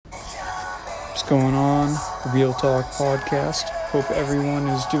What's going on? Real Talk Podcast. Hope everyone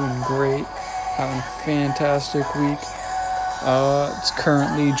is doing great, having a fantastic week. It's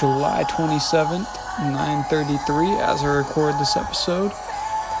currently July 27th, 9:33 as I record this episode.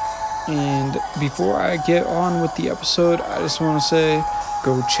 And before I get on with the episode, I just want to say,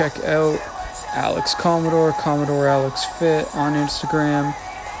 go check out Alex Commodore Alex Fit on Instagram.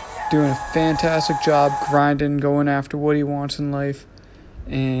 Doing a fantastic job grinding, going after what he wants in life.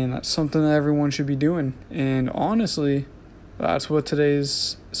 And that's something that everyone should be doing. And honestly, that's what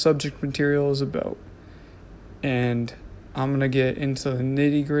today's subject material is about. And I'm going to get into the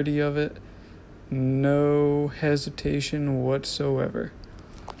nitty-gritty of it. No hesitation whatsoever.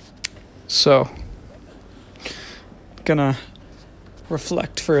 So, gonna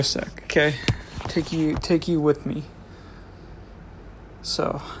reflect for a sec, okay? Take you with me.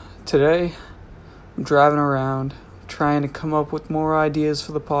 So, today, I'm driving around, trying to come up with more ideas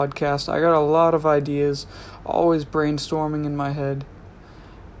for the podcast. I got a lot of ideas, always brainstorming in my head.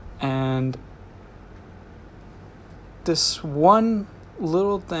 And this one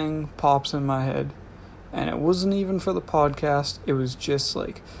little thing pops in my head. And it wasn't even for the podcast. It was just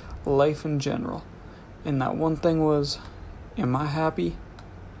like life in general. And that one thing was, am I happy?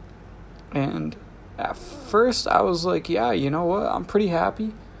 And at first I was like, yeah, you know what? I'm pretty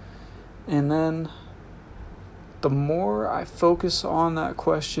happy. And then the more I focus on that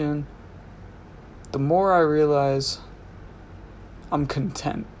question, the more I realize I'm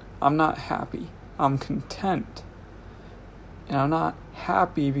content. I'm not happy. I'm content. And I'm not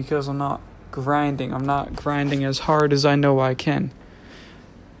happy because I'm not grinding. I'm not grinding as hard as I know I can.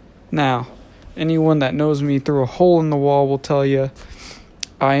 Now, anyone that knows me through a hole in the wall will tell you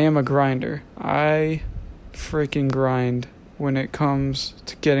I am a grinder. I freaking grind when it comes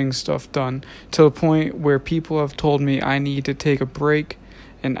to getting stuff done, to the point where people have told me I need to take a break,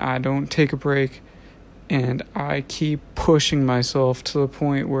 and I don't take a break, and I keep pushing myself to the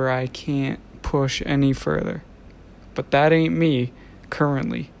point where I can't push any further. But that ain't me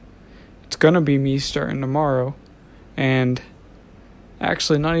currently. It's gonna be me starting tomorrow, and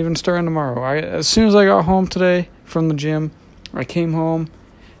actually not even starting tomorrow. As soon as I got home today from the gym, I came home,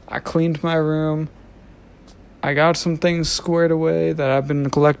 I cleaned my room, I got some things squared away that I've been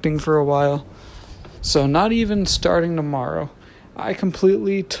neglecting for a while. So not even starting tomorrow. I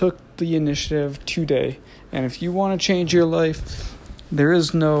completely took the initiative today. And if you want to change your life, there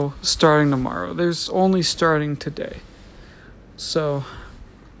is no starting tomorrow. There's only starting today. So,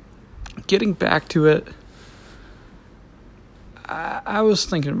 getting back to it, I was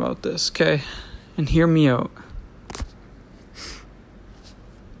thinking about this, okay? And hear me out.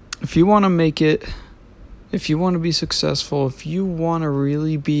 If you want to make it, if you want to be successful, if you want to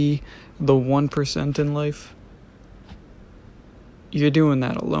really be the 1% in life, you're doing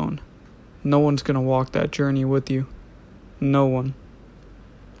that alone. No one's going to walk that journey with you. No one.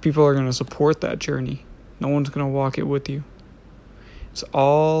 People are going to support that journey. No one's going to walk it with you. It's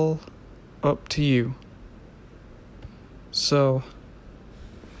all up to you. So,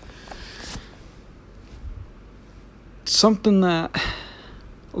 something that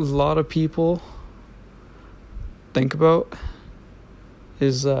a lot of people think about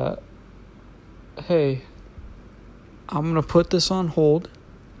is that, hey, I'm going to put this on hold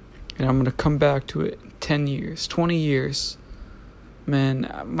and I'm going to come back to it in 10 years, 20 years.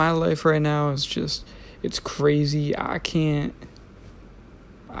 Man, my life right now is just, it's crazy. I can't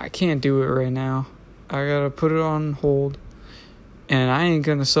do it right now. I got to put it on hold, and I ain't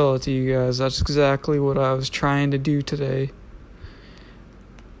going to sell it to you guys. That's exactly what I was trying to do today.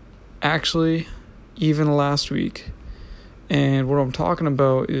 Actually, even last week. And what I'm talking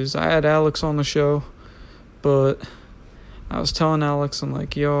about is I had Alex on the show, but I was telling Alex, I'm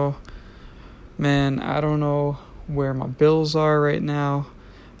like, yo, man, I don't know where my bills are right now.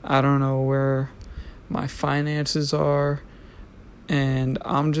 I don't know where my finances are. And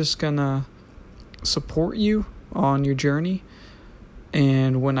I'm just gonna support you on your journey.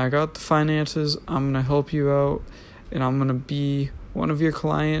 And when I got the finances, I'm gonna help you out. And I'm gonna be one of your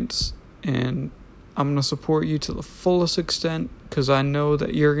clients, and I'm going to support you to the fullest extent, because I know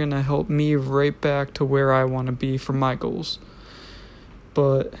that you're going to help me right back to where I want to be for my goals.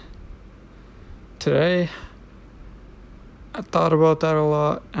 But today, I thought about that a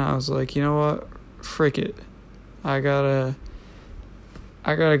lot, and I was like, you know what? Frick it. I gotta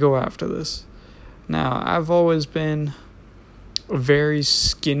go after this. Now, I've always been a very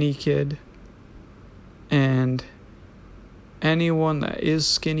skinny kid, and anyone that is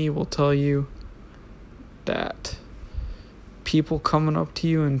skinny will tell you that people coming up to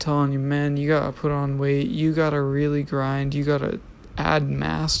you and telling you, man, you gotta put on weight, you gotta really grind, you gotta add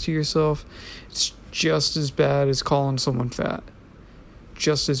mass to yourself, it's just as bad as calling someone fat.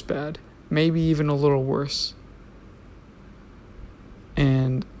 Just as bad. Maybe even a little worse.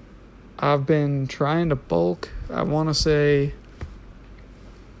 And I've been trying to bulk, I want to say,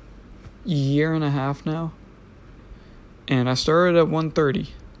 a year and a half now. And I started at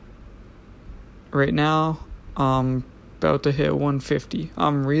 130. Right now, I'm about to hit 150.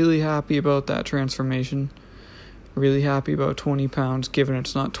 I'm really happy about that transformation. Really happy about 20 pounds, given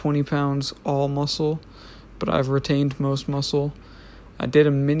it's not 20 pounds all muscle, but I've retained most muscle. I did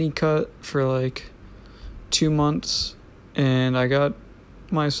a mini cut for like 2 months, and I got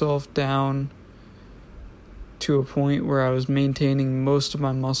myself down to a point where I was maintaining most of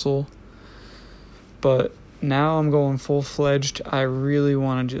my muscle. But now I'm going full-fledged. I really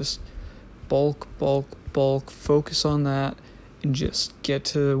want to just bulk, focus on that, and just get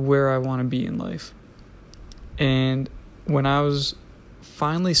to where I want to be in life. And when I was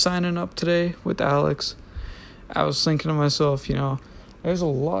finally signing up today with Alex, I was thinking to myself, there's a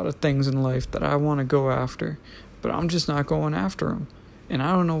lot of things in life that I want to go after, but I'm just not going after them. And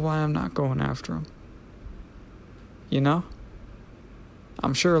I don't know why I'm not going after them.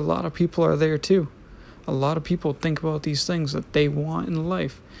 I'm sure a lot of people are there too. A lot of people think about these things that they want in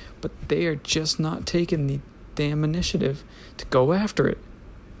life, but they are just not taking the damn initiative to go after it.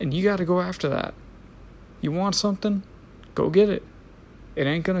 And you got to go after that. You want something? Go get it. It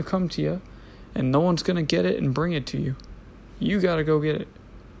ain't going to come to you, and no one's going to get it and bring it to you. You got to go get it.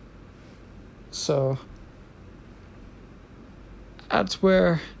 So that's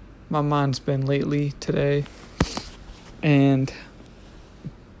where my mind's been lately today. And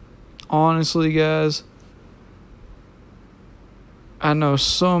honestly, guys, I know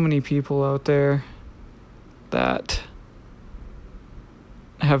so many people out there that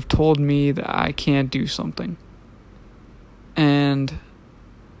have told me that I can't do something. And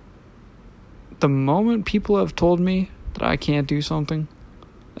the moment people have told me that I can't do something,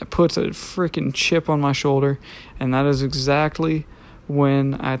 that puts a freaking chip on my shoulder, and that is exactly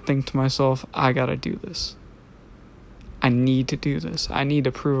when I think to myself, I gotta do this. I need to do this. I need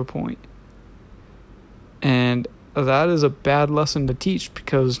to prove a point. And that is a bad lesson to teach,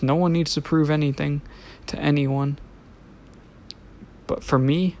 because no one needs to prove anything to anyone. But for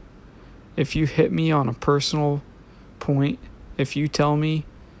me, if you hit me on a personal point, if you tell me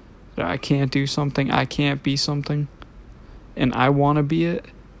that I can't do something, I can't be something, and I want to be it,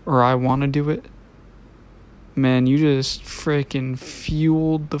 or I want to do it, man, you just freaking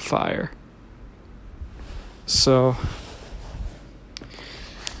fueled the fire. So,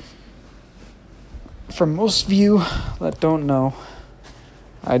 for most of you that don't know,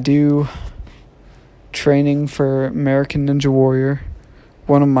 I do training for American Ninja Warrior.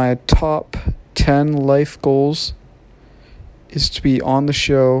 One of my top 10 life goals is to be on the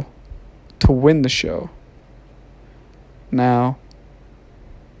show, to win the show. Now,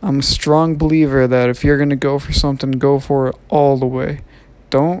 I'm a strong believer that if you're going to go for something, go for it all the way.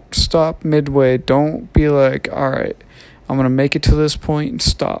 Don't stop midway. Don't be like, all right, I'm going to make it to this point and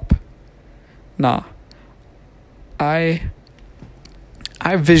stop. Nah. I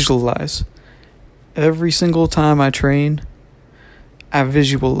visualize. Every single time I train, I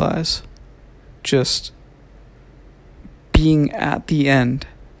visualize just being at the end,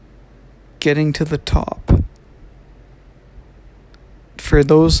 getting to the top. For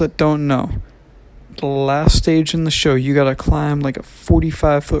those that don't know, the last stage in the show, you gotta climb like a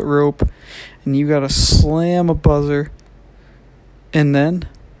 45-foot rope, and you gotta slam a buzzer, and then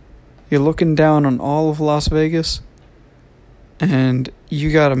you're looking down on all of Las Vegas, and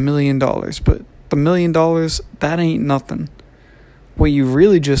you got $1 million. But the $1 million, that ain't nothing. What you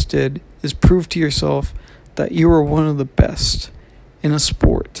really just did is prove to yourself that you are one of the best in a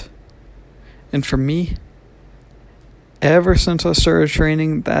sport. And for me, ever since I started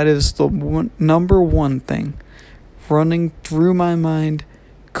training, that is the number one thing running through my mind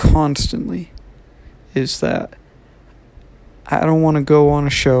constantly, is that I don't want to go on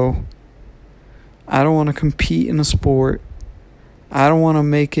a show. I don't want to compete in a sport. I don't want to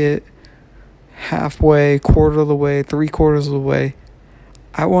make it halfway, quarter of the way, 3/4 of the way.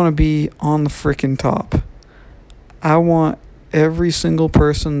 I want to be on the freaking top. I want every single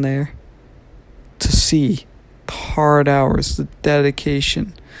person there to see the hard hours, the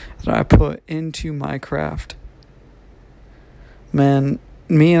dedication that I put into my craft. Man,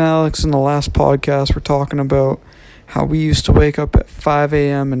 me and Alex in the last podcast were talking about how we used to wake up at 5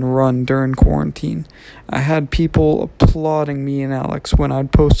 a.m. and run during quarantine. I had people applauding me and Alex when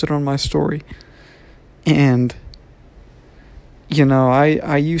I'd post it on my story. And,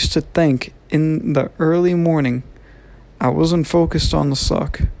 I used to think in the early morning, I wasn't focused on the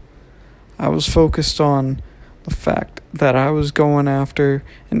suck. I was focused on the fact that I was going after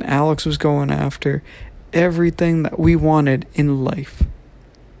and Alex was going after everything that we wanted in life.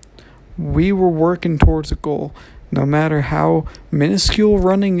 We were working towards a goal. No matter how minuscule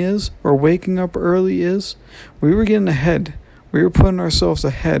running is or waking up early is, we were getting ahead. We were putting ourselves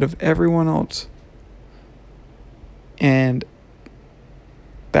ahead of everyone else. And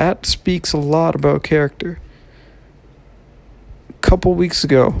that speaks a lot about character. A couple weeks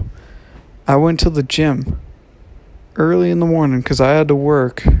ago, I went to the gym early in the morning because I had to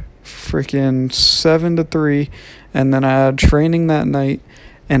work freaking 7 to 3, and then I had training that night,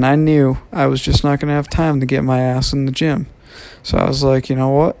 and I knew I was just not going to have time to get my ass in the gym. So I was like, you know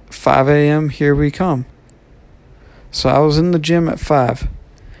what? 5 a.m., here we come. So I was in the gym at 5,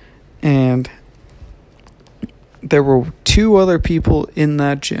 and there were 2 other people in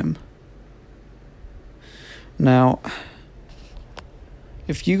that gym. Now,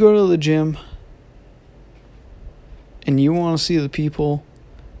 if you go to the gym and you want to see the people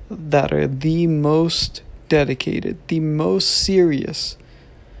that are the most dedicated, the most serious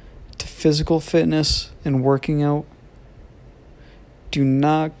to physical fitness and working out, do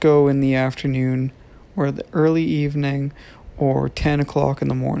not go in the afternoon or the early evening or 10 o'clock in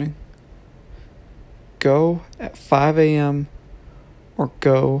the morning. Go at 5 a.m. or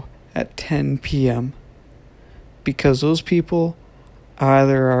go at 10 p.m. because those people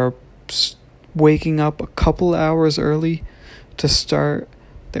either are waking up a couple hours early to start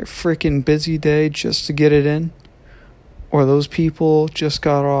their freaking busy day just to get it in, or those people just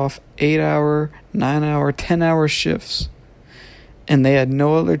got off 8-hour, 9-hour, 10-hour shifts and they had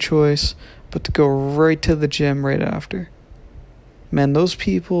no other choice but to go right to the gym right after. Man, those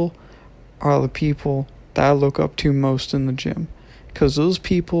people are the people that I look up to most in the gym. Because those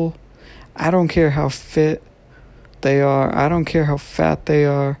people, I don't care how fit they are, I don't care how fat they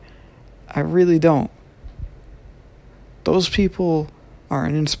are, I really don't. Those people are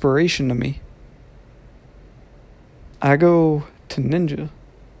an inspiration to me. I go to Ninja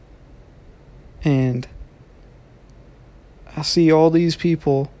and I see all these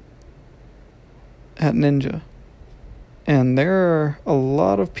people at Ninja, and there are a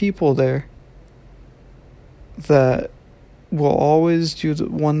lot of people there that will always do the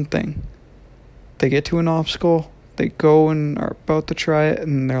one thing. They get to an obstacle, they go and are about to try it,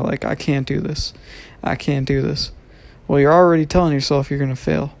 and they're like, I can't do this. I can't do this. Well, you're already telling yourself you're going to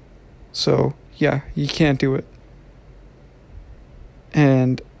fail. So, yeah, you can't do it.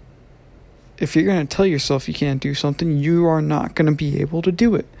 And if you're going to tell yourself you can't do something, you are not going to be able to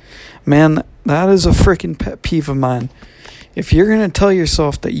do it. Man, that is a freaking pet peeve of mine. If you're going to tell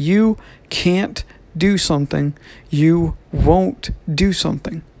yourself that you can't do something, you won't do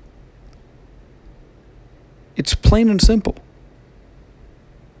something. It's plain and simple.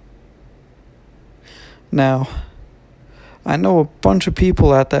 Now, I know a bunch of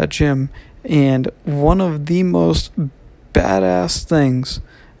people at that gym, and one of the most badass things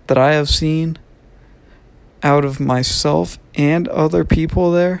that I have seen out of myself and other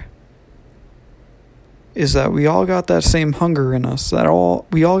people there is that we all got that same hunger in us.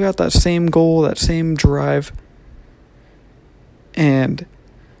 We all got that same goal, that same drive. And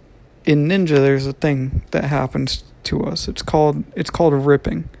in Ninja, there's a thing that happens to us. It's called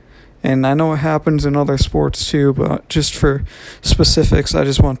ripping. And I know it happens in other sports too, but just for specifics, I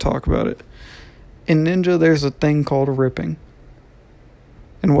just want to talk about it. In Ninja, there's a thing called ripping.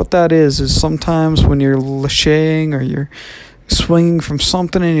 And what that is sometimes when you're lacheting or you're swinging from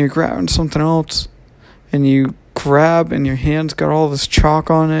something and you're grabbing something else, and you grab and your hand's got all this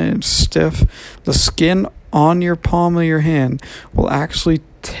chalk on it and it's stiff, the skin on your palm of your hand will actually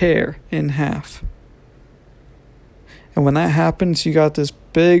tear in half. And when that happens, you got this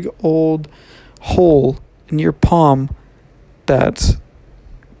big old hole in your palm that's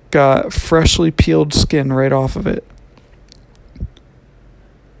got freshly peeled skin right off of it.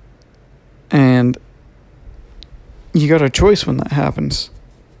 And you got a choice when that happens.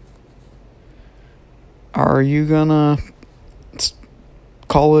 Are you gonna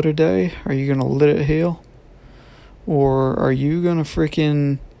call it a day? Are you gonna let it heal? Or are you gonna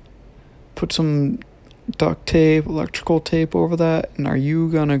freaking put some duct tape, electrical tape over that, and are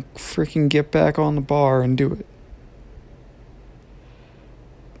you gonna freaking get back on the bar and do it?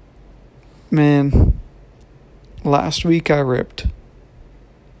 Man, last week I ripped.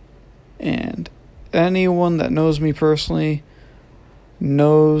 And anyone that knows me personally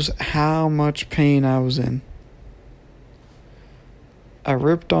knows how much pain I was in. I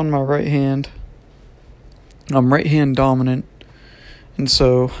ripped on my right hand. I'm right hand dominant. And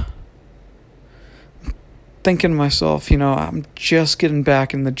so thinking to myself, I'm just getting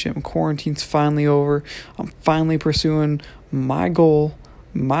back in the gym. Quarantine's finally over. I'm finally pursuing my goal,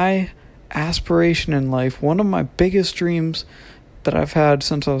 my aspiration in life, one of my biggest dreams that I've had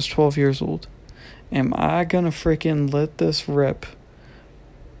since I was 12 years old. Am I gonna freaking let this rip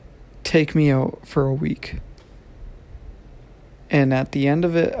take me out for a week? And at the end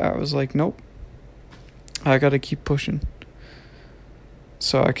of it, I was like, nope, I gotta keep pushing.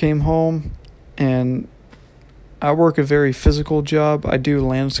 So I came home, and I work a very physical job. I do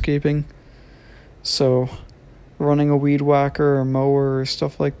landscaping. So running a weed whacker or mower or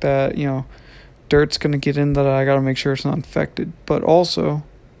stuff like that, dirt's going to get in that. I got to make sure it's not infected. But also,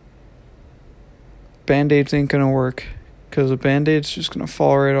 Band-Aids ain't going to work, because a Band-Aid's just going to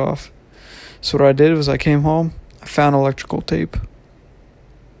fall right off. So what I did was I came home, I found electrical tape,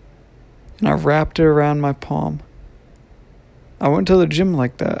 and I wrapped it around my palm. I went to the gym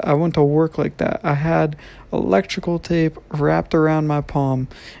like that. I went to work like that. I had electrical tape wrapped around my palm,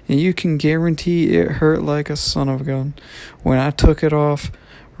 and you can guarantee it hurt like a son of a gun when I took it off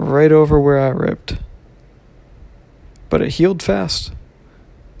right over where I ripped. But it healed fast.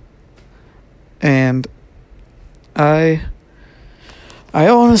 And I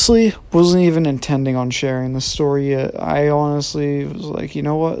honestly wasn't even intending on sharing this story yet. I honestly was like, you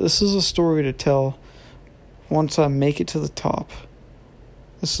know what? This is a story to tell once I make it to the top.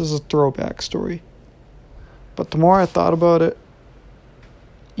 This is a throwback story. But the more I thought about it,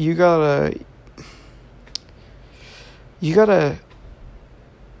 you gotta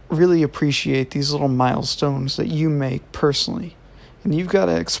really appreciate these little milestones that you make personally. And you've got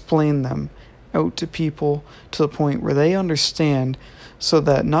to explain them out to people to the point where they understand, so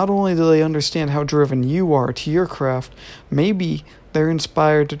that not only do they understand how driven you are to your craft, maybe they're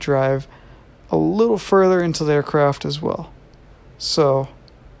inspired to drive a little further into their craft as well. So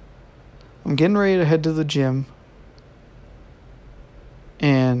I'm getting ready to head to the gym,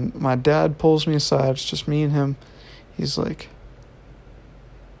 and my dad pulls me aside. It's just me and him. He's like,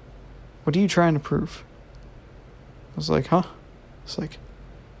 "What are you trying to prove?" I was like, "Huh?" It's like,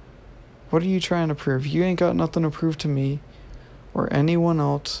 "What are you trying to prove? You ain't got nothing to prove to me or anyone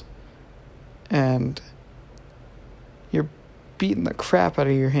else, and you're beating the crap out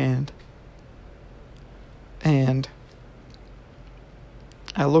of your hand." And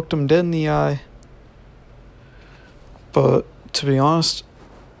I looked him dead in the eye, but to be honest,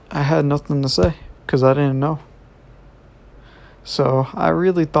 I had nothing to say because I didn't know. So I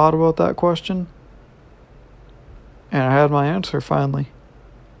really thought about that question, and I had my answer finally.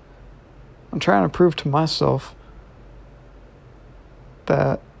 I'm trying to prove to myself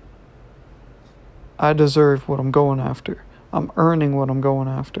that I deserve what I'm going after. I'm earning what I'm going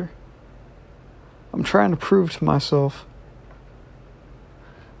after. I'm trying to prove to myself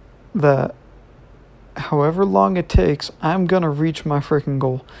that however long it takes, I'm going to reach my freaking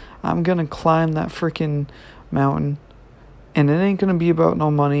goal. I'm going to climb that freaking mountain. And it ain't going to be about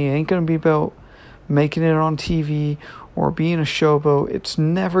no money. It ain't going to be about making it on TV or being a showboat. It's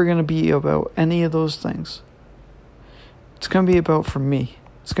never going to be about any of those things. It's going to be about for me.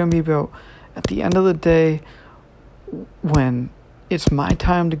 It's going to be about, at the end of the day, when it's my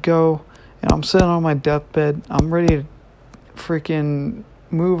time to go and I'm sitting on my deathbed, I'm ready to freaking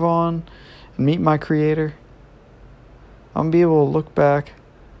move on and meet my creator. I'm going to be able to look back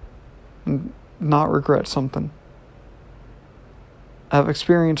and not regret something. I've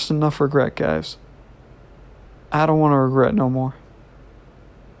experienced enough regret, guys. I don't want to regret no more.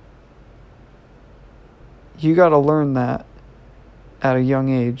 You got to learn that at a young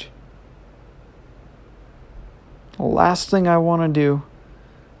age. The last thing I want to do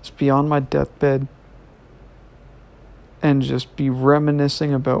is be on my deathbed and just be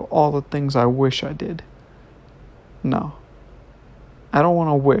reminiscing about all the things I wish I did. No. I don't want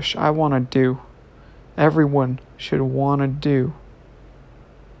to wish. I want to do. Everyone should want to do.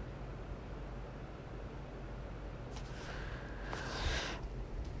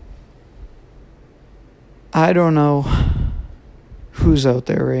 I don't know who's out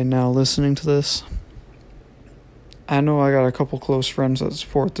there right now listening to this. I know I got a couple close friends that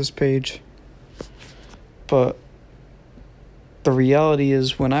support this page. But the reality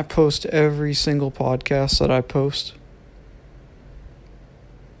is, when I post every single podcast that I post,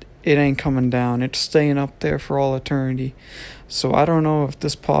 it ain't coming down. It's staying up there for all eternity. So I don't know if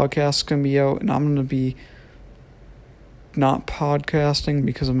this podcast is going to be out and I'm going to be not podcasting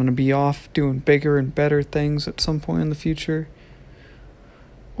because I'm going to be off doing bigger and better things at some point in the future.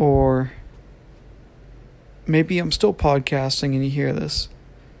 Or maybe I'm still podcasting and you hear this.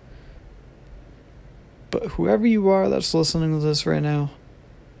 But whoever you are that's listening to this right now,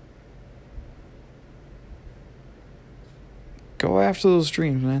 Go after those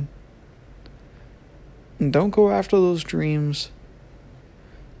dreams, man. And don't go after those dreams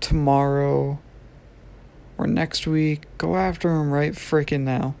tomorrow or next week. Go after them right freaking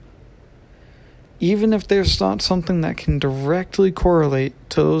now. Even if there's not something that can directly correlate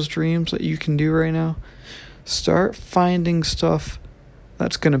to those dreams that you can do right now, start finding stuff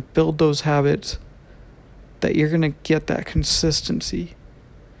that's going to build those habits, that you're going to get that consistency.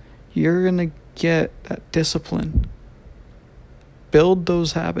 You're going to get that discipline. Build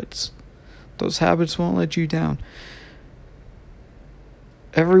those habits. Those habits won't let you down.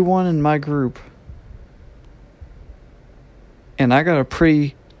 Everyone in my group, and I got a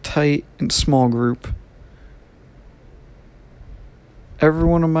pretty tight and small group.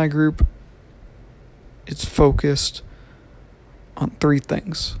 Everyone in my group is focused on 3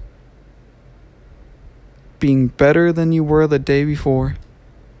 things. Being better than you were the day before.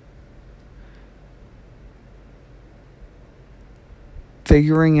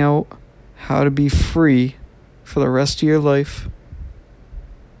 Figuring out how to be free for the rest of your life.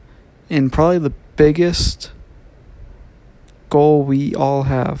 And probably the biggest goal we all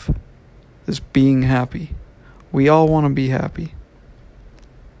have is being happy. We all want to be happy.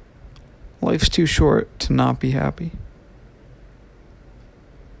 Life's too short to not be happy.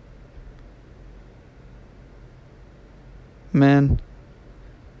 Man,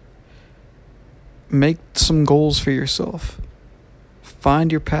 make some goals for yourself.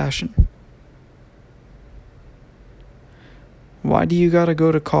 Find your passion. Why do you gotta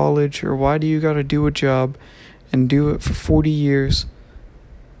go to college, or why do you gotta do a job and do it for 40 years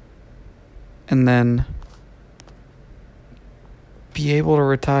and then be able to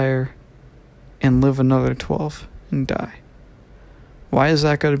retire and live another 12 and die? Why is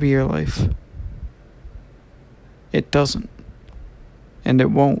that gotta be your life? It doesn't. And it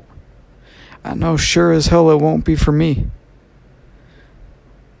won't. I know sure as hell it won't be for me.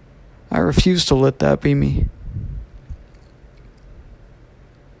 I refuse to let that be me.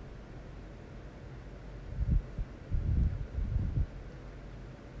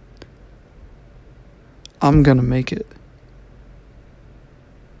 I'm gonna make it.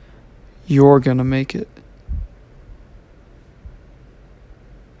 You're gonna make it.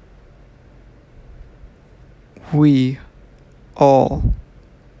 We all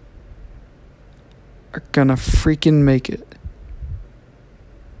are gonna freaking make it.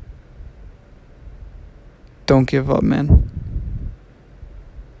 Don't give up, man.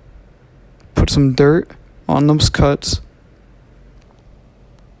 Put some dirt on those cuts.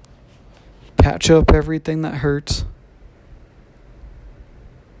 Patch up everything that hurts.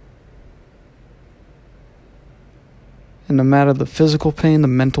 And no matter the physical pain, the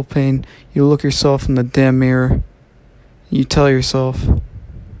mental pain, you look yourself in the damn mirror. You tell yourself,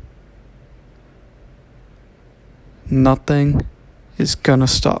 nothing is gonna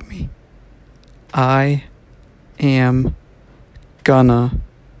stop me. I am gonna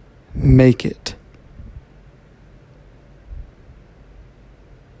make it.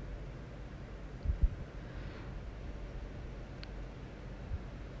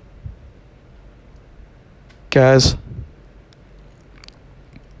 Guys,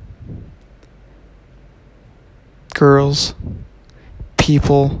 girls,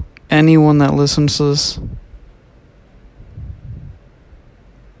 people, anyone that listens to this,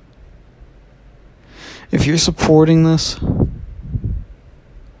 if you're supporting this,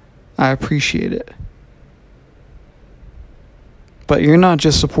 I appreciate it. But you're not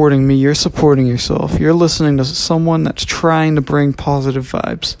just supporting me, you're supporting yourself. You're listening to someone that's trying to bring positive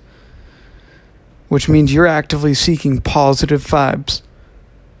vibes, which means you're actively seeking positive vibes.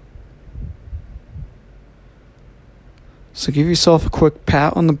 So give yourself a quick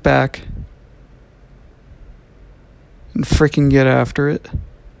pat on the back and freaking get after it.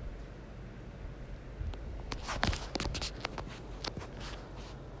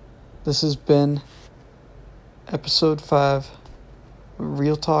 This has been episode 5 of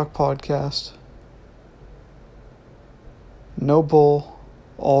Real Talk Podcast. No bull,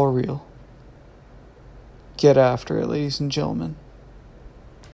 all real. Get after it, ladies and gentlemen.